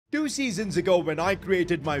2 seasons ago, when I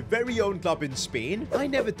created my very own club in Spain, I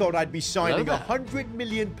never thought I'd be signing a £100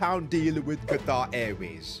 million deal with Qatar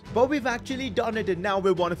Airways. But we've actually done it, and now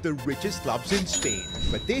we're one of the richest clubs in Spain.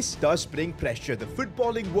 But this does bring pressure. The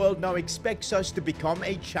footballing world now expects us to become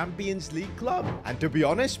a Champions League club. And to be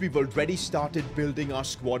honest, we've already started building our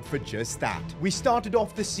squad for just that. We started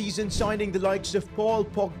off the season signing the likes of Paul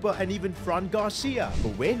Pogba and even Fran Garcia.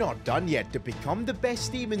 But we're not done yet. To become the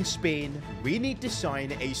best team in Spain, we need to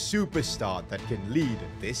sign a superstar that can lead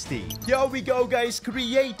this team. Here we go, guys.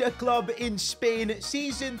 Create a club in Spain.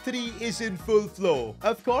 Season 3 is in full flow.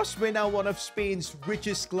 Of course, we're now one of Spain's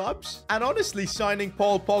richest clubs. And honestly, signing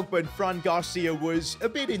Paul Pogba and Fran Garcia was a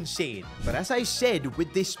bit insane. But as I said,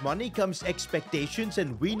 with this money comes expectations,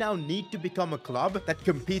 and we now need to become a club that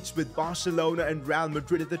competes with Barcelona and Real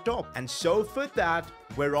Madrid at the top. And so for that,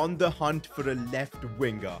 we're on the hunt for a left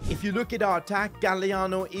winger. If you look at our attack,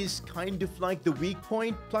 Galliano is kind of like the weak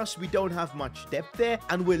point. Plus, we don't have much depth there,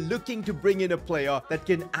 and we're looking to bring in a player that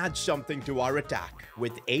can add something to our attack.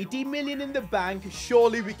 With 80 million in the bank,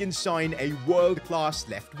 surely we can sign a world-class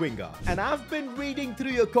left winger. And I've been reading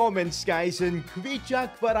through your comments, guys, and Kvicha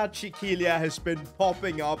Kvaratskhelia has been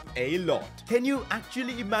popping up a lot. Can you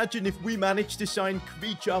actually imagine if we managed to sign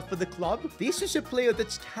Kvicha for the club? This is a player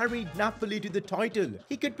that's carried Napoli to the title.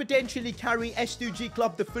 He could potentially carry S2G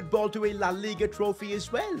Club the football to a La Liga trophy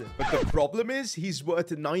as well. But the problem is he's worth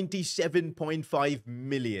 97.5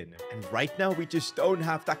 million. And right now we just don't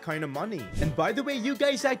have that kind of money. And by the way, you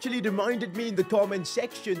guys actually reminded me in the comment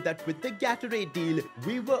section that with the Gatorade deal,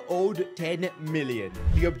 we were owed 10 million.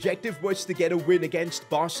 The objective was to get a win against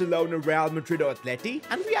Barcelona, Real Madrid or Atleti.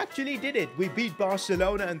 And we actually did it. We beat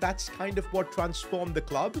Barcelona, and that's kind of what transformed the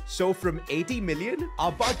club. So from 80 million,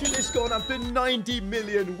 our budget has gone up to 90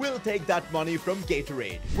 million. We'll take that money from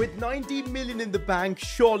Gatorade. With 90 million in the bank,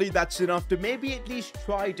 surely that's enough to maybe at least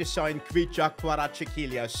try to sign Kvicha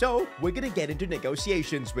Kvaratskhelia. So we're gonna get into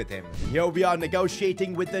negotiations with him. Here we are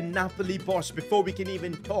negotiating with the Napoli boss. Before we can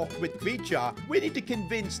even talk with Kvicha, we need to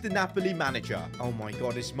convince the Napoli manager. Oh my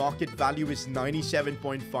god, his market value is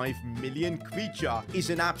 97.5 million. Kvicha is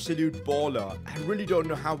an absolute baller. I really don't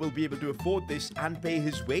know how we'll be able to afford this and pay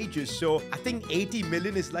his wages. So I think 80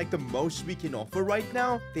 million is like the most we can offer right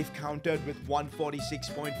now. They've countered with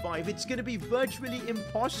 146.5. It's gonna be virtually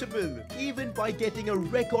impossible. Even by getting a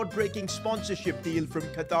record-breaking sponsorship deal from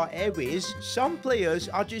Qatar Airways, some players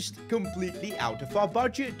are just completely out of our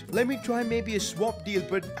budget. Let me try maybe a swap deal,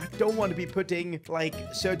 but I don't want to be putting like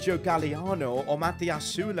Sergio Galliano or Matias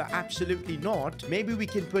Sula. Absolutely not. Maybe we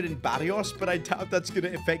can put in Barrios, but I doubt that's going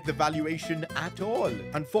to affect the valuation at all.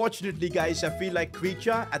 Unfortunately, guys, I feel like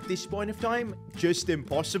Kvicha at this point of time, just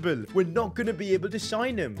impossible. We're not going to be able to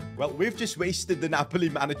sign him. Well, we've just wasted the Napoli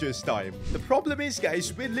manager's time. The problem is,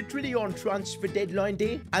 guys, we're literally on transfer deadline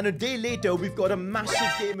day, and a day later we've got a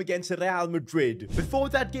massive game against Real Madrid. Before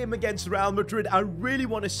that game against Real Madrid, I really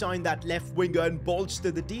want to sign that left winger and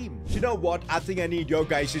bolster the team. Do you know what? I think I need your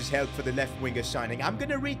guys' help for the left winger signing. I'm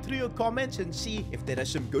gonna read through your comments and see if there are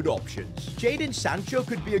some good options. Jadon Sancho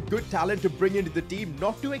could be a good talent to bring into the team,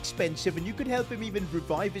 not too expensive, and you could help him even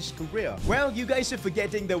revive his career. Well, you guys are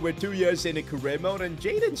forgetting that we're 2 years in a career mode, and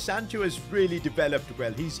Jadon Sancho has really developed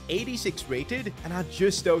well. He's 86 rated, and I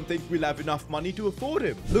just don't think we'll have enough money to afford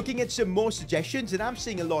him. Looking at some more suggestions, and I'm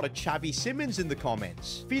seeing a lot of Xavi Simons in the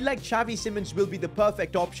comments. Feel like Xavi Simons will be the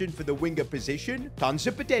perfect option for the winger position. Tons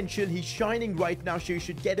of potential. He's shining right now, so you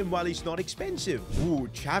should get him while he's not expensive. Ooh,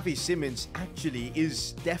 Xavi Simons actually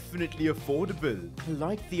is definitely affordable. I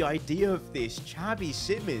like the idea of this. Xavi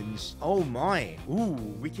Simons. Oh my.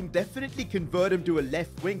 Ooh, we can definitely convert him to a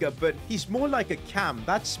left winger, but he's more like a cam.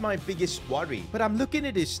 That's my biggest worry. But I'm looking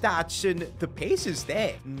at his stats, and the pace is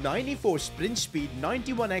there. 94 sprint speed,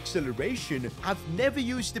 91 acceleration. I've never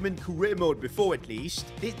used him in career mode before, at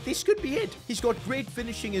least. This could be it. He's got great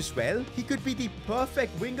finishing as well. He could be the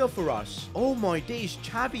perfect winger for us. Oh my days,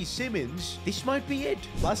 Xavi Simons. This might be it.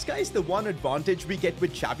 Plus, guys, the one advantage we get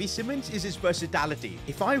with Xavi Simons is his versatility.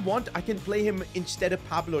 If I want, I can play him instead of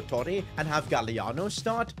Pablo Torre and have Galliano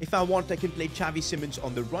start. If I want, I can play Xavi Simons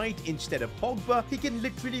on the right instead of Pogba. He can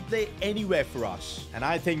literally play anywhere for us. And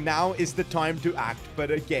I think now is the time to act.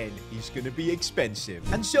 But again, he's going to be expensive.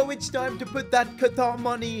 And so it's time to put that Qatar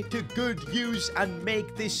money to good use and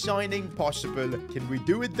make this signing possible. Can we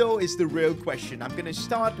do it though is the real question. I'm going to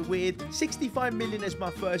start with 65 million as my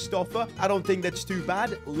first offer. I don't think that's too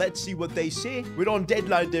bad. Let's see what they say. We're on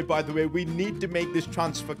deadline day, by the way. We need to make this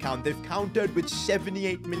transfer count. They've countered with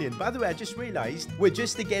 78 million. By the way, I just realized we're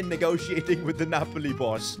just again negotiating with the Napoli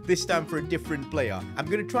boss. This time for a different player. I'm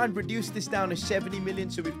going to try and reduce this down to 70 million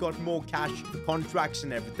so we've got more cash for contracts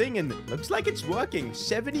and everything. And looks like it's it's working.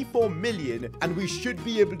 74 million, and we should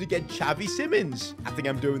be able to get Xavi Simons. I think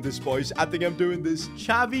I'm doing this, boys. I think I'm doing this.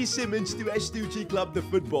 Xavi Simons to S2G Club the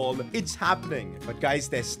football. It's happening. But guys,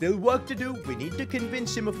 there's still work to do. We need to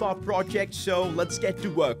convince him of our project, so let's get to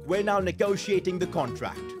work. We're now negotiating the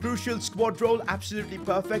contract. Crucial squad role, absolutely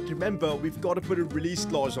perfect. Remember, we've got to put a release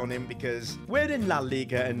clause on him because we're in La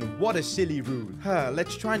Liga, and what a silly rule.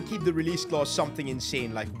 Let's try and keep the release clause something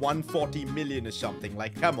insane, like 140 million or something.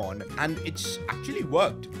 Like, come on. And it's actually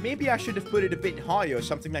worked. Maybe I should have put it a bit higher,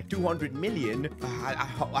 something like 200 million.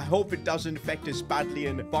 I hope it doesn't affect us badly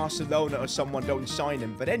and Barcelona or someone don't sign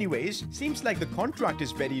him. But anyways, seems like the contract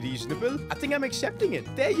is very reasonable. I think I'm accepting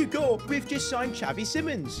it. There you go. We've just signed Xavi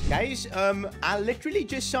Simons. Guys, I literally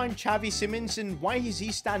just signed Xavi Simons, and why is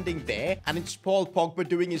he standing there? And it's Paul Pogba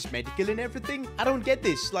doing his medical and everything? I don't get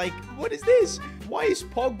this. Like, what is this? Why is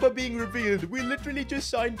Pogba being revealed? We literally just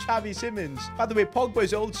signed Xavi Simons. By the way, Pogba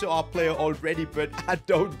is also our player already, but I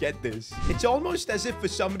don't get this. It's almost as if for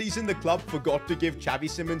some reason the club forgot to give Xavi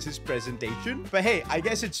Simons his presentation. But hey, I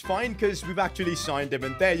guess it's fine because we've actually signed him,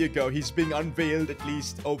 and there you go. He's being unveiled, at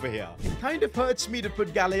least over here. It kind of hurts me to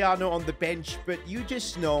put Galliano on the bench, but you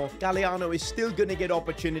just know Galliano is still going to get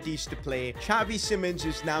opportunities to play. Xavi Simons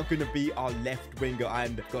is now going to be our left winger,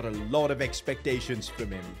 and got a lot of expectations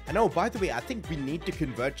from him. And oh, by the way, I think we need to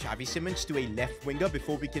convert Xavi Simons to a left winger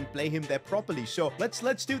before we can play him there properly. So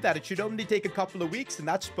let's do that. It should only take a couple of weeks, and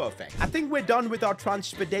that's perfect. I think we're done with our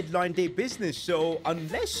transfer deadline day business. So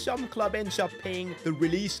unless some club ends up paying the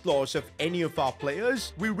release clause of any of our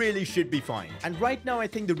players, we really should be fine. And right now, I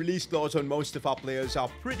think the release clause on most of our players are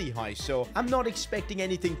pretty high. So I'm not expecting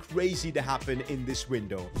anything crazy to happen in this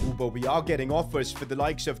window. Ooh, but we are getting offers for the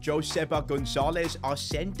likes of Joseba Gonzalez, our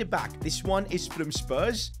centre-back. This one is from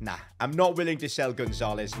Spurs. Nah, I'm not willing to sell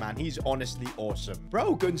Gonzalez, man. He's honestly awesome.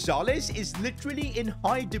 Bro, Gonzalez is literally in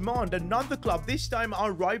high demand. Another club, this time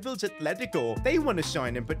our rivals Atletico. They want to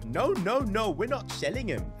sign him, but no, we're not selling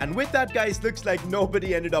him. And with that, guys, looks like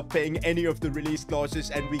nobody ended up paying any of the release clauses,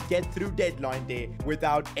 and we get through deadline day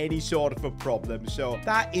without any sort of a problem. So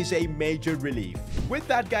that is a major relief. With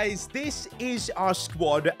that, guys, this is our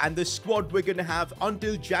squad, and the squad we're going to have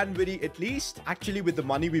until January at least. Actually, with the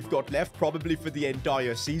money we've got left, probably for the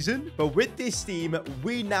entire season. But with this team,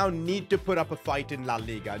 we now need to put up a fight in La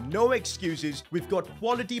Liga. No excuses. We've got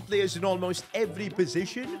quality players in almost every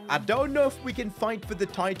position. I don't know if we can fight for the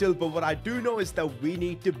title, but what I do know is that we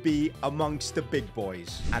need to be amongst the big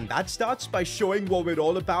boys. And that starts by showing what we're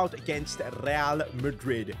all about against Real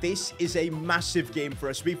Madrid. This is a massive game for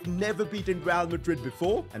us. We've never beaten Real Madrid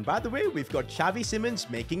before. And by the way, we've got Xavi Simons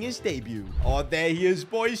making his debut. Oh, there he is,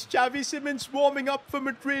 boys. Xavi Simons warming up for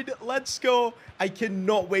Madrid. Let's go. I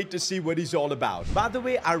cannot wait to see what he's all about. By the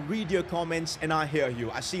way, I read your comments and I hear you.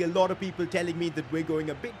 I see a lot of people telling me that we're going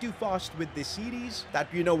a bit too fast with this series. That,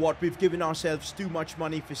 you know what, we've given ourselves too much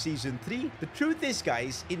money for Season 3. The truth is,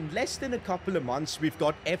 guys, in less than a couple of months, we've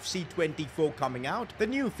got FC 24 coming out. The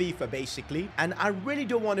new FIFA, basically. And I really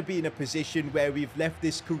don't want to be in a position where we've left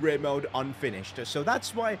this career mode unfinished. So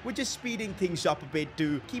that's why we're just speeding things up a bit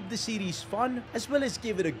to keep the series fun, as well as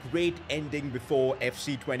give it a great ending before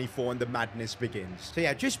FC 24 and the madness begins. So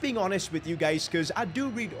yeah, just being honest with you guys, because I do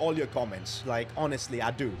read all your comments. Like, honestly,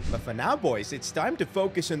 I do. But for now, boys, it's time to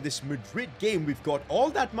focus on this Madrid game. We've got all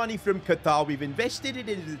that money from Qatar. We've invested it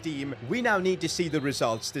into the team. We now need to see the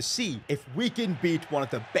results to see if we can beat one of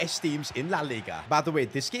the best teams in La Liga. By the way,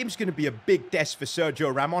 this game's going to be a big test for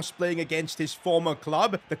Sergio Ramos, playing against his former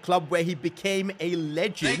club, the club where he became a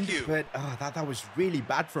legend. But that was really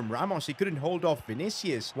bad from Ramos. He couldn't hold off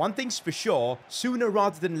Vinicius. One thing's for sure, sooner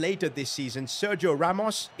rather than later this season, Sergio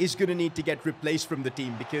Ramos is going to need to get replaced from the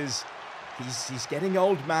team because he's getting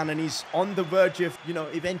old, man, and he's on the verge of, you know,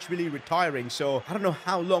 eventually retiring. So I don't know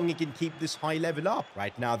how long he can keep this high level up.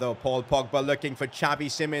 Right now, though, Paul Pogba looking for Xavi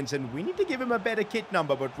Simons, and we need to give him a better kit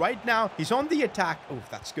number. But right now, he's on the attack. Oh,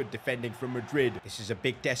 that's good defending from Madrid. This is a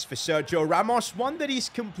big test for Sergio Ramos, one that he's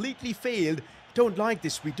completely failed. Don't like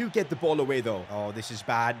this. We do get the ball away, though. Oh, this is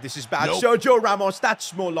bad. This is bad. Nope. Sergio Ramos,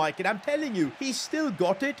 that's more like it. I'm telling you, he's still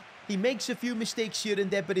got it. He makes a few mistakes here and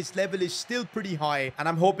there, but his level is still pretty high, and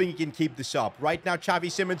I'm hoping he can keep this up. Right now, Xavi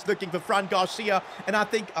Simons looking for Fran Garcia, and I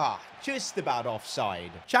think, just about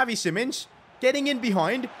offside. Xavi Simons getting in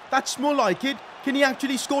behind. That's more like it. Can he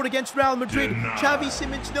actually score against Real Madrid? Xavi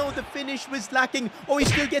Simons, no, the finish was lacking. Oh, he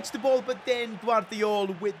still gets the ball, but then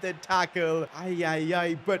Guardiola with the tackle.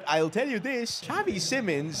 But I'll tell you this, Xavi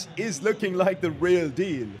Simons is looking like the real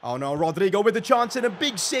deal. Oh no, Rodrigo with the chance and a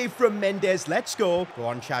big save from Mendes. Let's go. Go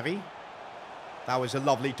on, Xavi. That was a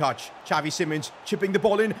lovely touch. Xavi Simons chipping the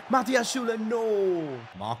ball in. Matthias Süle, no.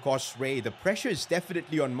 Marcos Rey. The pressure is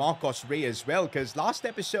definitely on Marcos Rey as well, because last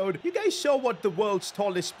episode, you guys saw what the world's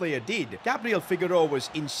tallest player did. Gabriel Figueroa was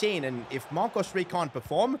insane, and if Marcos Rey can't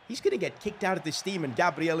perform, he's going to get kicked out of this team, and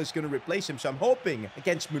Gabriel is going to replace him. So I'm hoping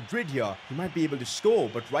against Madrid here, he might be able to score,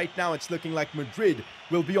 but right now it's looking like Madrid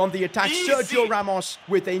will be on the attack. Easy. Sergio Ramos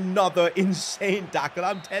with another insane tackle.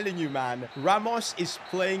 I'm telling you, man, Ramos is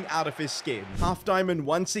playing out of his skin. Halftime, and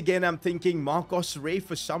once again, I'm thinking Marcos Rey,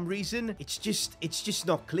 for some reason, it's just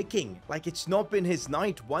not clicking. Like, it's not been his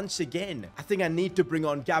night once again. I think I need to bring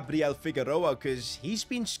on Gabriel Figueroa, because he's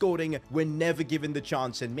been scoring when never given the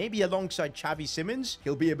chance, and maybe alongside Xavi Simons,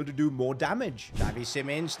 he'll be able to do more damage. Xavi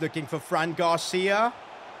Simons looking for Fran Garcia.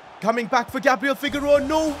 Coming back for Gabriel Figueroa.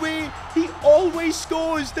 No way. He always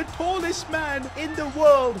scores. The tallest man in the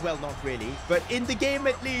world. Well, not really, but in the game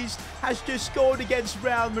at least, has just scored against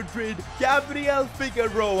Real Madrid. Gabriel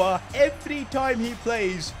Figueroa, every time he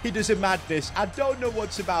plays, he does a madness. I don't know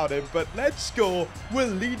what's about him, but let's go. We're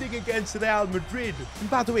leading against Real Madrid.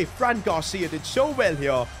 And by the way, Fran Garcia did so well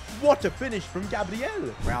here. What a finish from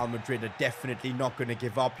Gabriel. Real Madrid are definitely not going to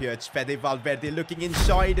give up here. It's Fede Valverde looking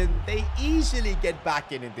inside, and they easily get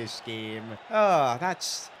back in this game.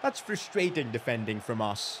 That's frustrating defending from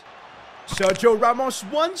us. Sergio Ramos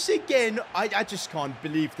once again. I just can't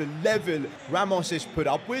believe the level Ramos has put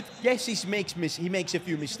up with. Yes, he makes a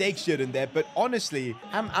few mistakes here and there, but honestly,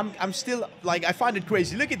 I'm still, like, I find it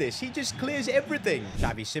crazy. Look at this. He just clears everything.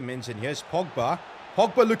 Xavi Simons, and here's Pogba.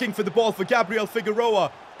 Pogba looking for the ball for Gabriel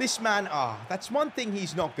Figueroa. This man, that's one thing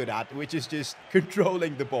he's not good at, which is just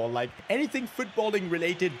controlling the ball. Like, anything footballing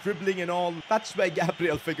related, dribbling and all, that's where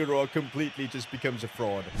Gabriel Figueroa completely just becomes a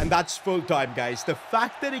fraud. And that's full time, guys. The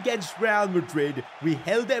fact that against Real Madrid, we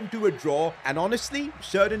held them to a draw, and honestly,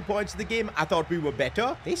 certain points of the game, I thought we were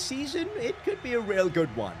better. This season, it could be a real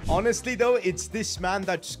good one. Honestly, though, it's this man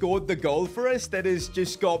that scored the goal for us that has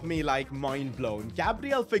just got me, like, mind blown.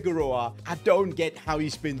 Gabriel Figueroa, I don't get how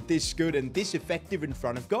he's been this good and this effective in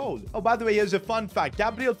front of goal. Oh, by the way, here's a fun fact.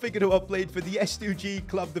 Gabriel Figueroa played for the S2G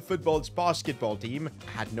Club the Football's basketball team.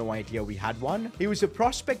 I had no idea we had one. He was a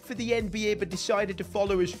prospect for the NBA, but decided to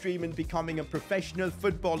follow his dream in becoming a professional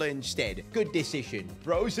footballer instead. Good decision.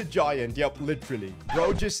 Bro's a giant. Yep, literally.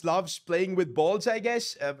 Bro just loves playing with balls, I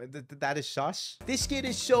guess. That is sus. This kid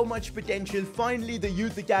has so much potential. Finally, the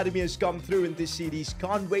Youth Academy has come through in this series.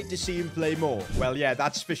 Can't wait to see him play more. Well, yeah,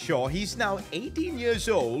 that's for sure. He's now 18 years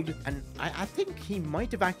old, and I think he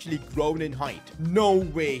might have actually grown in height. No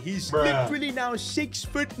way. He's literally now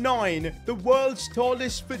 6'9". The world's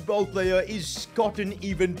tallest football player is gotten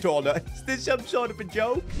even taller. Is this some sort of a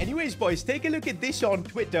joke? Anyways, boys, take a look at this on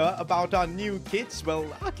Twitter about our new kits. Well,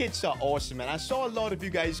 our kits are awesome, and I saw a lot of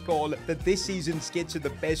you guys call that this season's kits are the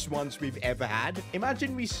best ones we've ever had.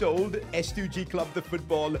 Imagine we sold S2G Club the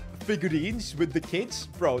Football figurines with the kits.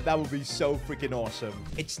 Bro, that would be so freaking awesome.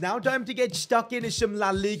 It's now time to get stuck into some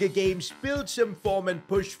La Liga games, build some form, and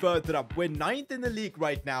push further up. We're 9th in the league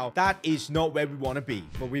right now. That is not where we want to be.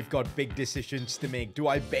 But we've got big decisions to make. Do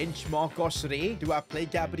I bench Marcos Rey? Do I play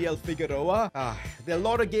Gabriel Figueroa? There are a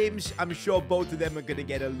lot of games. I'm sure both of them are going to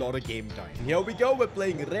get a lot of game time. And here we go. We're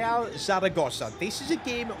playing Real Zaragoza. This is a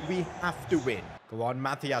game we have to win. Go on,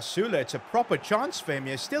 Matthias Süle. It's a proper chance for him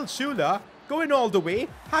here. Still Süle. Going all the way,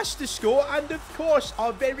 has to score, and of course,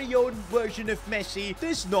 our very own version of Messi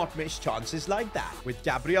does not miss chances like that. With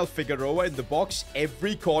Gabriel Figueroa in the box,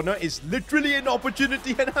 every corner is literally an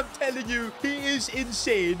opportunity, and I'm telling you, he is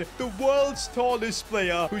insane. The world's tallest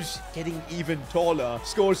player, who's getting even taller,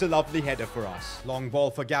 scores a lovely header for us. Long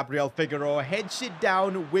ball for Gabriel Figueroa, heads it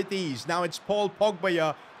down with ease. Now it's Paul Pogba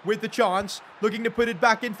here with the chance, looking to put it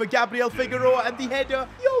back in for Gabriel Figueroa, and the header,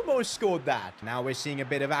 he almost scored that. Now we're seeing a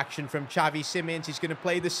bit of action from Xavi Simons. He's going to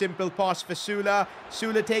play the simple pass for Süle.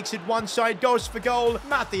 Süle takes it one side, goes for goal.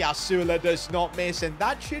 Matthias Süle does not miss, and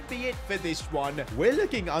that should be it for this one. We're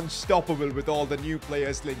looking unstoppable with all the new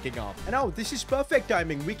players linking up. And oh, this is perfect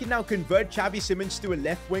timing. We can now convert Xavi Simons to a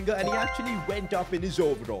left winger, and he actually went up in his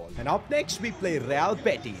overall. And up next, we play Real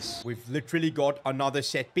Betis. We've literally got another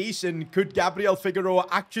set piece, and could Gabriel Figueroa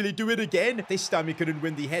actually do it again? This time he couldn't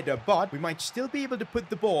win the header, but we might still be able to put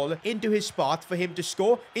the ball into his path for him to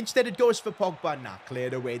score. Instead, it goes for Pogba. Nah,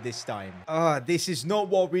 cleared away this time. This is not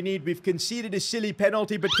what we need. We've conceded a silly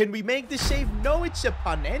penalty, but can we make the save? No, it's a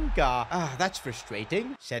Panenka. That's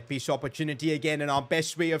frustrating. Set piece opportunity again, and our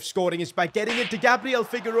best way of scoring is by getting it to Gabriel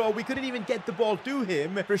Figueroa. We couldn't even get the ball to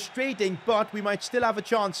him. Frustrating, but we might still have a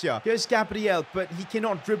chance here. Here's Gabriel, but he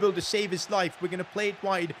cannot dribble to save his life. We're going to play it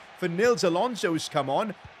wide for Nils Alonso's come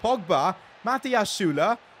on. Pogba, Matthias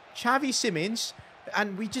Süle, Xavi Simons.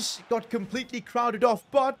 and we just got completely crowded off.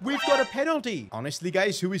 But we've got a penalty. Honestly,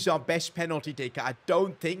 guys, who is our best penalty taker? I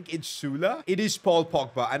don't think it's Sula. It is Paul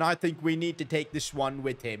Pogba, and I think we need to take this one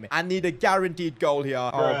with him. I need a guaranteed goal here.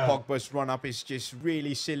 Oh, Pogba's run-up is just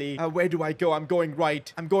really silly. Where do I go? I'm going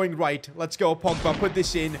right. I'm going right. Let's go, Pogba. Put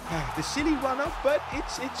this in. The silly run-up, but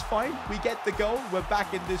it's fine. We get the goal. We're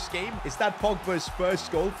back in this game. Is that Pogba's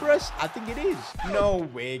first goal for us? I think it is. No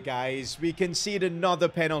way, guys. We concede another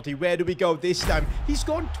penalty. Where do we go this time? He's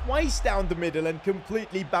gone twice down the middle and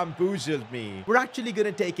completely bamboozled me. We're actually going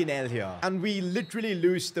to take an L here. And we literally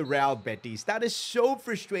lose the Real Betis. That is so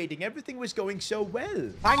frustrating. Everything was going so well.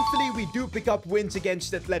 Thankfully, we do pick up wins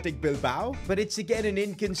against Athletic Bilbao, but it's again an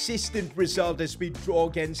inconsistent result as we draw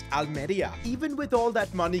against Almeria. Even with all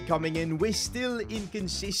that money coming in, we're still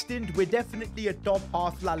inconsistent. We're definitely a top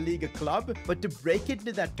half La Liga club, but to break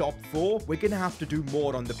into that top 4, we're gonna have to do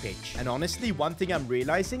more on the pitch. And honestly, one thing I'm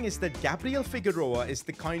realizing is that Gabriel Figueroa is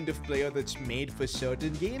the kind of player that's made for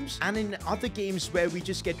certain games, and in other games where we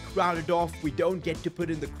just get crowded off, we don't get to put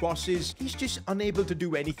in the crosses, he's just unable to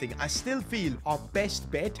do anything. I still feel our best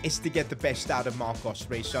bet is to get the best out of Marcos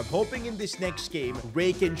Rey, so I'm hoping in this next game,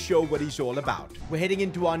 Rey can show what he's all about. We're heading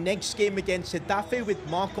into our next game against Getafe with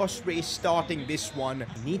Marcos Rey starting this one.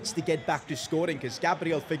 He needs to get back to scoring because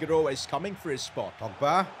Gabriel Figueroa is coming for his spot.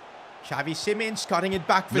 Pogba. Xavi Simons cutting it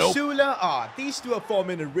back for Sula. These two are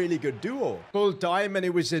forming a really good duo. Full time and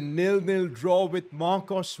it was a 0-0 draw with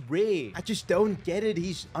Marcos Rey. I just don't get it.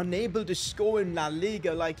 He's unable to score in La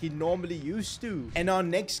Liga like he normally used to. And our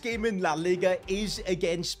next game in La Liga is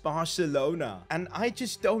against Barcelona. And I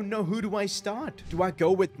just don't know, who do I start? Do I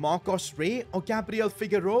go with Marcos Rey or Gabriel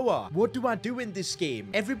Figueroa? What do I do in this game?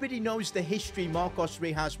 Everybody knows the history Marcos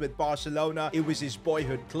Rey has with Barcelona. It was his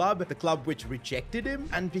boyhood club, the club which rejected him.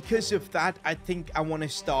 And because of that, I think I want to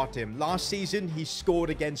start him. Last season, he scored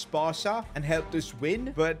against Barca and helped us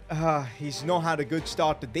win, but he's not had a good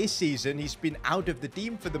start to this season. He's been out of the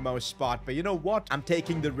team for the most part, but you know what? I'm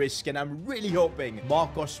taking the risk, and I'm really hoping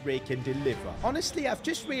Marcos Rey can deliver. Honestly, I've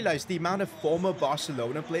just realized the amount of former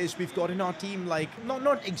Barcelona players we've got in our team, like,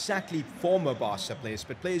 not exactly former Barca players,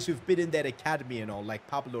 but players who've been in their academy and all, like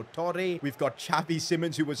Pablo Torre. We've got Xavi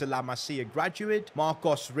Simons, who was a La Masia graduate.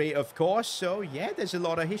 Marcos Rey, of course. So, yeah, there's a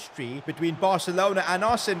lot of history between Barcelona and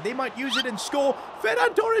us, and they might use it and score.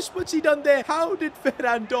 Ferran Torres, what's he done there? How did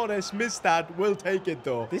Ferran Torres miss that? We'll take it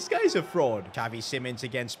though. This guy's a fraud. Xavi Simons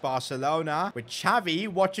against Barcelona, with Xavi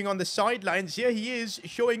watching on the sidelines. Here he is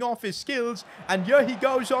showing off his skills, and here he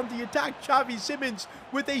goes on the attack. Xavi Simons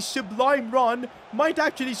with a sublime run, might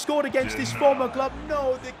actually score against his former club.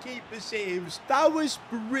 No, the keeper saves. That was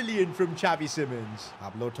brilliant from Xavi Simons.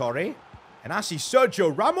 Pablo Torre. And I see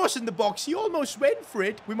Sergio Ramos in the box. He almost went for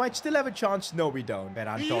it. We might still have a chance. No, we don't.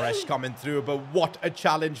 Ferran Torres coming through, but what a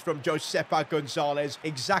challenge from Josepa Gonzalez.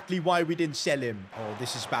 Exactly why we didn't sell him. Oh,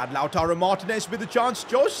 this is bad. Lautaro Martinez with a chance.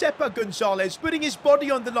 Josepa Gonzalez putting his body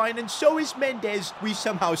on the line, and so is Mendes. We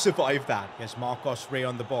somehow survived that. Yes, Marcos Rey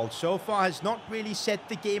on the ball. So far has not really set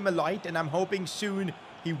the game alight, and I'm hoping soon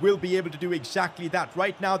he will be able to do exactly that.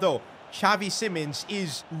 Right now, though, Xavi Simons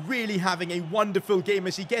is really having a wonderful game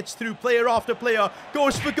as he gets through player after player.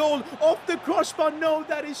 Goes for goal off the crossbar. No,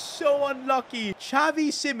 that is so unlucky.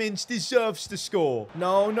 Xavi Simons deserves to score.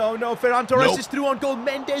 No. Ferran Torres is through on goal.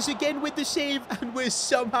 Mendes again with the save. And we're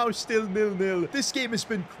somehow still 0-0. This game has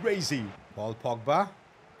been crazy. Paul Pogba.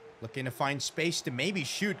 Looking to find space to maybe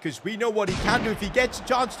shoot, because we know what he can do if he gets a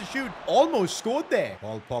chance to shoot. Almost scored there.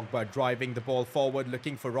 Paul Pogba driving the ball forward,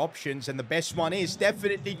 looking for options. And the best one is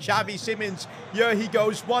definitely Xavi Simons. Here he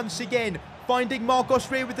goes once again. Finding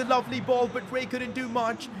Marcos Rey with a lovely ball, but Rey couldn't do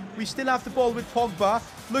much. We still have the ball with Pogba.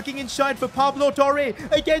 Looking inside for Pablo Torre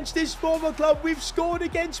against his former club. We've scored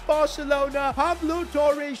against Barcelona. Pablo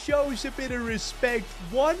Torre shows a bit of respect.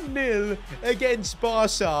 1-0 against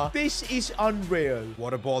Barca. This is unreal.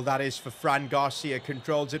 What a ball that is for Fran Garcia.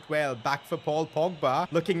 Controls it well. Back for Paul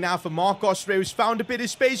Pogba. Looking now for Marcos Rey, who's found a bit of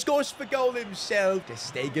space. Goes for goal himself. Ter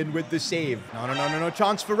Stegen with the save. No.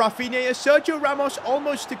 Chance for Rafinha. Sergio Ramos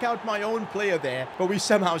almost took out my own player there, but we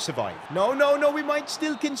somehow survived. No. We might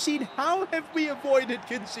still concede. How have we avoided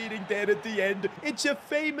conceding there at the end? It's a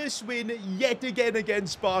famous win yet again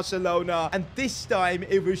against Barcelona, and this time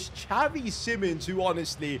it was Xavi Simons who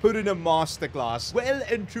honestly put in a masterclass. Well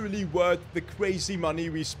and truly worth the crazy money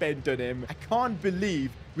we spent on him. I can't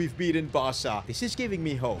believe we've beaten Barca. This is giving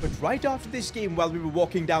me hope. But right after this game, while we were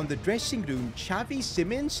walking down the dressing room, Xavi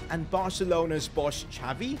Simons and Barcelona's boss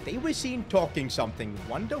Xavi, they were seen talking something.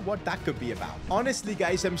 Wonder what that could be about. Honestly,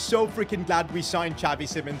 guys, I'm so freaking glad we signed Xavi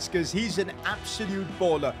Simons because he's an absolute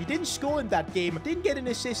baller. He didn't score in that game, didn't get an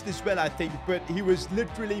assist as well, I think, but he was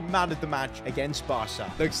literally man of the match against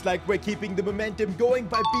Barca. Looks like we're keeping the momentum going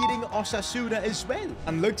by beating Osasuna as well.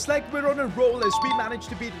 And looks like we're on a roll as we managed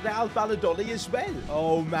to beat Real Valladolid as well.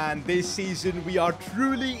 Oh man, this season we are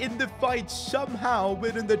truly in the fight. Somehow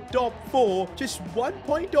we're in the top 4, just 1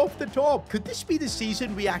 point off the top. Could this be the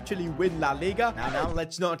season we actually win La Liga? Now,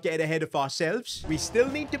 let's not get ahead of ourselves. We still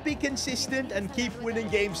need to be consistent and keep winning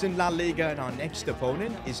games in La Liga, and our next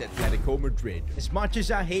opponent is Atletico Madrid. As much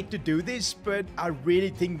as I hate to do this, but I really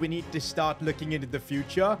think we need to start looking into the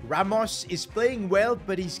future. Ramos is playing well,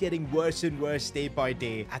 but he's getting worse and worse day by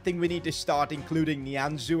day. I think we need to start including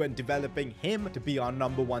Nianzou and developing him to be our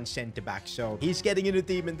 #1 centre-back. So he's getting in the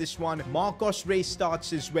team in this one. Marcos Rey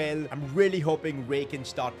starts as well. I'm really hoping Rey can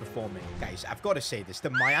start performing. Guys, I've got to say this. The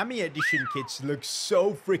Miami edition kits look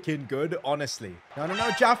so freaking good, honestly. No.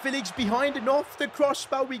 João Felix behind and off the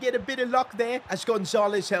crossbar. We get a bit of luck there as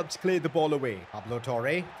Gonzalez helps clear the ball away. Pablo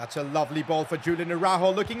Torre. That's a lovely ball for Julian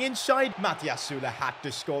Araujo looking inside. Matias Sula had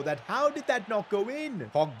to score that. How did that not go in?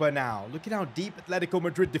 Pogba now. Look at how deep Atletico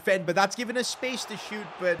Madrid defend, but that's given us space to shoot,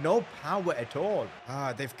 but no power at all.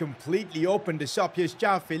 They've completely opened us up. Here's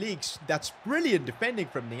João Felix. That's brilliant defending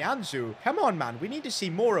from Nianzou. Come on, man. We need to see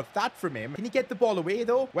more of that from him. Can he get the ball away,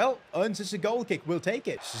 though? Well, earns us a goal kick. We'll take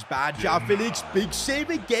it. This is bad. João Felix. Big save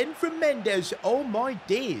again from Mendes. Oh, my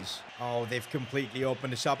days. Oh, they've completely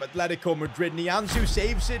opened us up. Atletico Madrid. Nianzou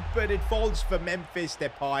saves it, but it falls for Memphis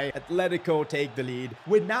Depay. Atletico take the lead.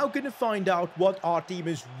 We're now going to find out what our team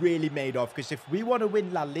is really made of, because if we want to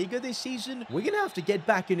win La Liga this season, we're going to have to get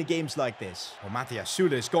back into games like this. Oh, Matias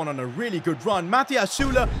Sula has gone on a really good run. Matias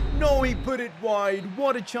Sula, no, he put it wide.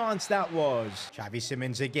 What a chance that was. Xavi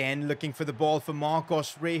Simons again looking for the ball for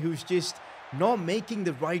Marcos Rey, who's just not making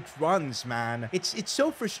the right runs, man. It's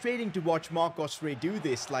so frustrating to watch Marcos Rey do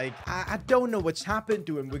this. Like, I don't know what's happened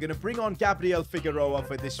to him. We're gonna bring on Gabriel Figueroa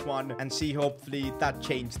for this one and see hopefully that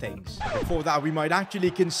changes things. Before that, we might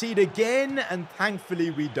actually concede again, and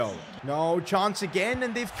thankfully we don't. No, chance again,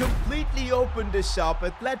 and they've completely opened us up.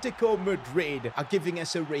 Atletico Madrid are giving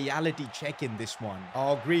us a reality check in this one.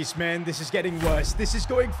 Oh, Griezmann, this is getting worse. This is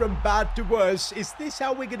going from bad to worse. Is this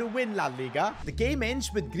how we're gonna win La Liga? The game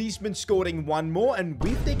ends with Griezmann scoring one more, and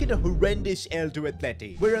we've taken a horrendous L to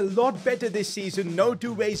Atleti. We're a lot better this season, no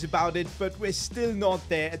two ways about it, but we're still not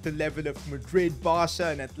there at the level of Madrid, Barca,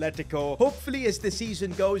 and Atletico. Hopefully, as the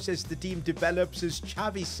season goes, as the team develops, as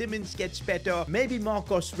Xavi Simons gets better, maybe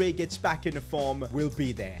Marcos Rey gets back into form, we'll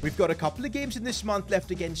be there. We've got a couple of games in this month left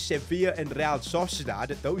against Sevilla and Real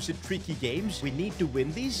Sociedad. Those are tricky games. We need to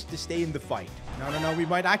win these to stay in the fight. No, we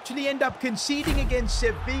might actually end up conceding against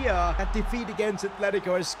Sevilla. That defeat against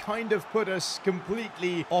Atletico has kind of put us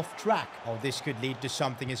completely off track. Oh, this could lead to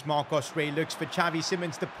something as Marcos Rey looks for Xavi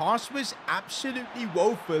Simons. The pass was absolutely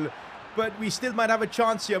woeful, but we still might have a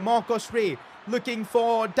chance here. Marcos Rey looking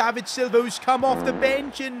for David Silva, who's come off the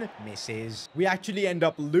bench and misses. We actually end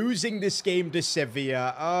up losing this game to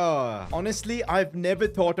Sevilla. Honestly, I've never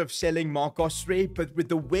thought of selling Marcos Rey, but with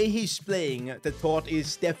the way he's playing, the thought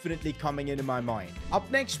is definitely coming into my mind. Up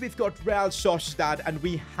next, we've got Real Sociedad, and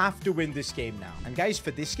we have to win this game now. And guys,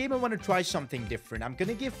 for this game, I want to try something different. I'm going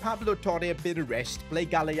to give Pablo Torre a bit of rest, play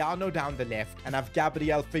Galliano down the left, and have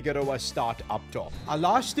Gabriel Figueroa start up top. Our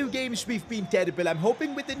last 2 games, we've been terrible. I'm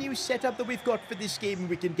hoping with the new setup that we've got for this game,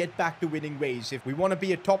 we can get back to winning ways. If we want to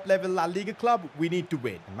be a top-level La Liga club, we need to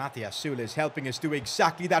win. And Matias Sula is helping us do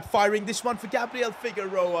exactly that, firing this one for Gabriel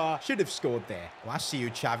Figueroa. Should have scored there. Oh, I see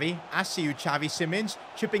you, Xavi. I see you, Xavi Simons.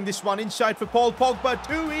 Chipping this one inside for Paul Pogba.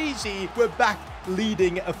 Too easy. We're back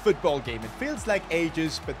leading a football game. It feels like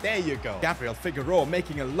ages, but there you go. Gabriel Figueroa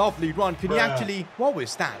making a lovely run. Can he actually... What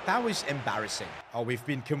was that? That was embarrassing. Oh, we've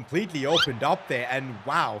been completely opened up there, and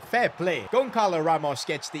wow, fair play. Goncalo Ramos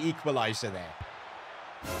gets the equalizer there.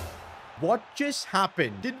 What just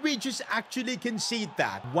happened? Did we just actually concede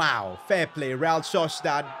that? Wow, fair play. Real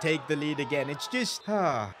Sociedad take the lead again. It's just...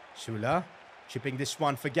 Sula chipping this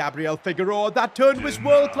one for Gabriel Figueroa. That turn was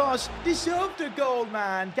world-class. Deserved a goal,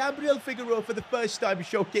 man. Gabriel Figueroa for the first time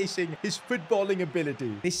showcasing his footballing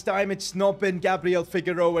ability. This time, it's not been Gabriel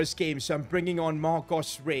Figueroa's game, so I'm bringing on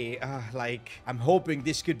Marcos Rey. I'm hoping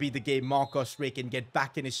this could be the game Marcos Rey can get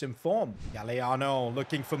back into some form. Galliano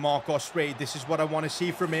looking for Marcos Rey. This is what I want to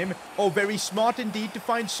see from him. Oh, very smart indeed to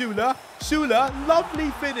find Sula. Sula,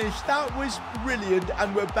 lovely finish. That was brilliant,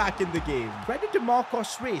 and we're back in the game. Credit to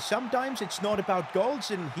Marcos Rey. Sometimes it's not about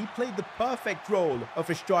goals, and he played the perfect role of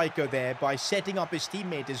a striker there by setting up his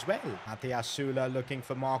teammate as well. Matthias Sula looking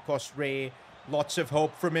for Marcos Rey. Lots of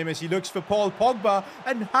hope from him as he looks for Paul Pogba.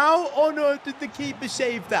 And how on earth did the keeper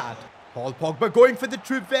save that? Paul Pogba going for the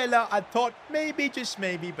Trivela. I thought maybe, just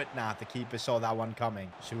maybe, but nah, the keeper saw that one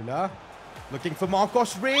coming. Sula looking for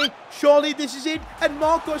Marcos Rey. Surely this is it. And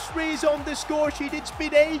Marcos Rey is on the score sheet. It's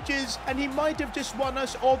been ages. And he might have just won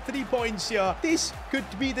us all 3 points here. This could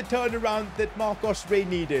be the turnaround that Marcos Rey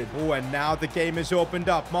needed. Oh, and now the game has opened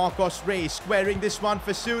up. Marcos Rey squaring this one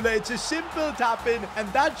for Sula. It's a simple tap-in.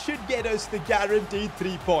 And that should get us the guaranteed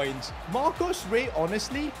 3 points. Marcos Rey,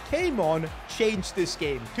 honestly, came on, changed this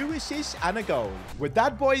game. 2 assists and a goal. With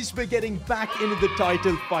that, boys, we're getting back into the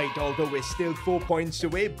title fight. Although we're still 4 points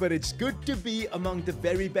away. But it's good to be among the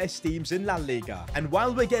very best teams in La Liga. And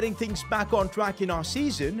while we're getting things back on track in our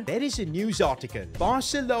season, there is a news article.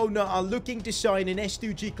 Barcelona are looking to sign an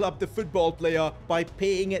S2G club, the football player, by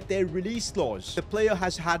paying at their release clause. The player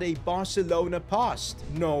has had a Barcelona past.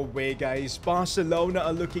 No way, guys. Barcelona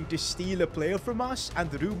are looking to steal a player from us, and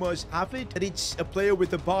the rumors have it that it's a player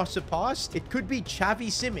with a Barca past. It could be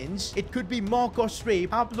Xavi Simons, it could be Marcos Rey,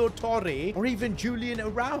 Pablo Torre, or even Julian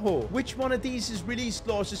Araujo. Which one of these release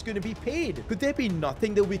clause is going to be paid? Could there be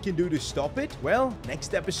nothing that we can do to stop it? Well,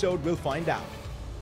 next episode we'll find out.